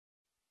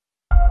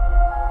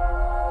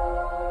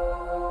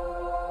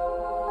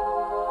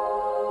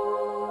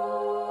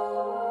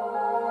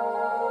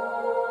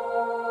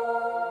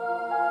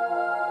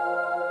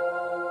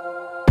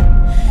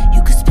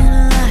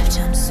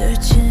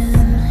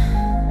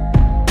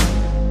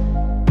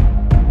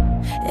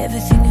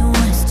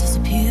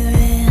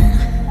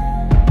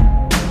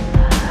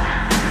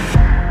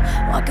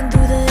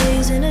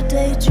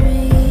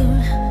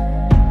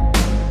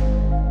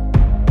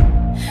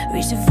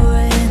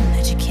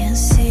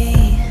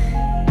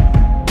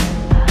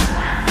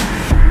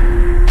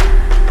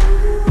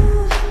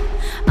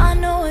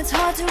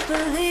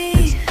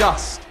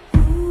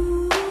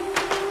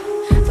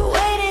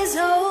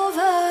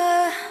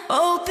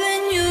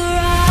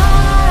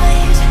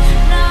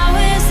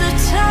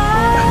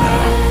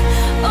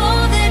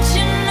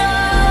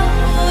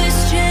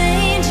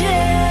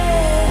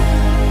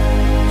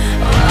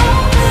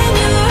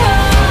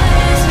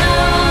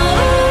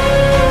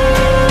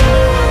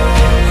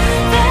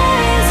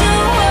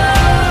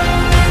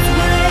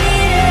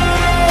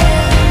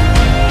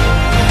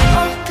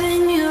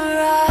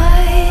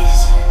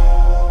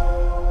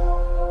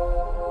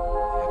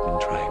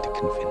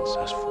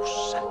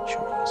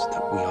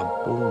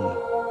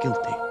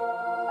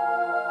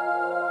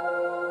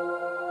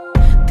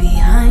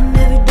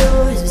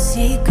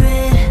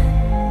secret.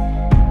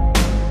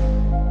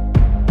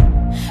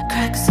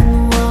 Cracks in the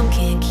wall,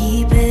 can't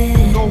keep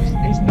it. North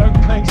is no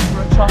place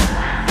for a child.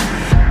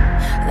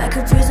 Like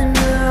a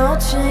prisoner all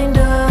chained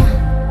up,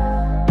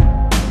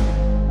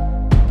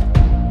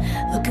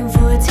 looking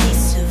for a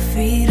taste of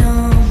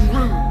freedom.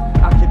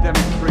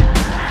 Academic freedom.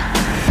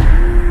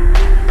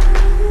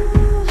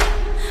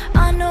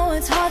 I know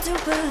it's hard to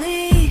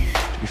believe.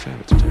 To be fair,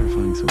 it's a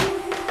terrifying thought.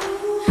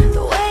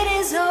 The wait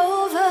is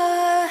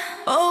over.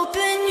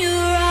 Open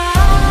your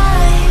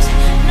eyes.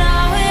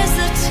 Now is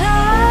the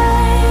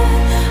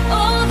time.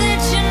 All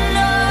that you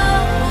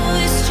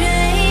know is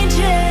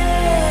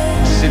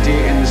changing. City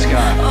in the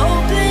sky.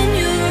 Open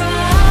your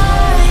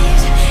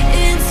eyes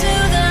into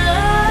the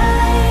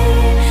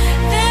light.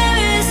 There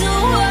is a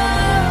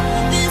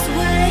world that's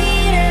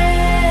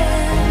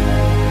waiting.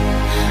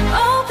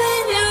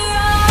 Open your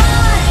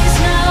eyes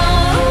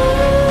now.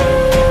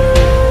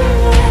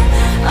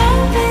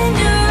 Open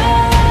your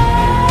eyes.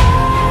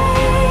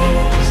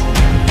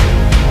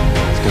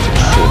 Let's go to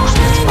the source.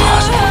 Let's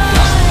ask what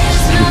does this.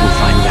 Maybe we'll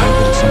find out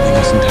that it's something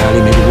else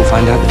entirely. Maybe we'll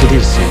find out that it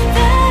is sin.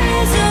 There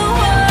is a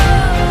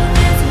world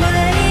that's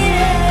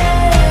waiting.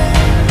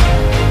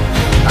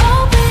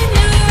 Open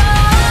your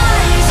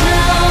eyes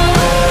now.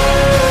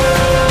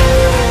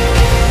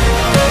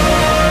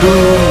 Who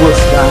will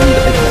stand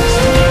against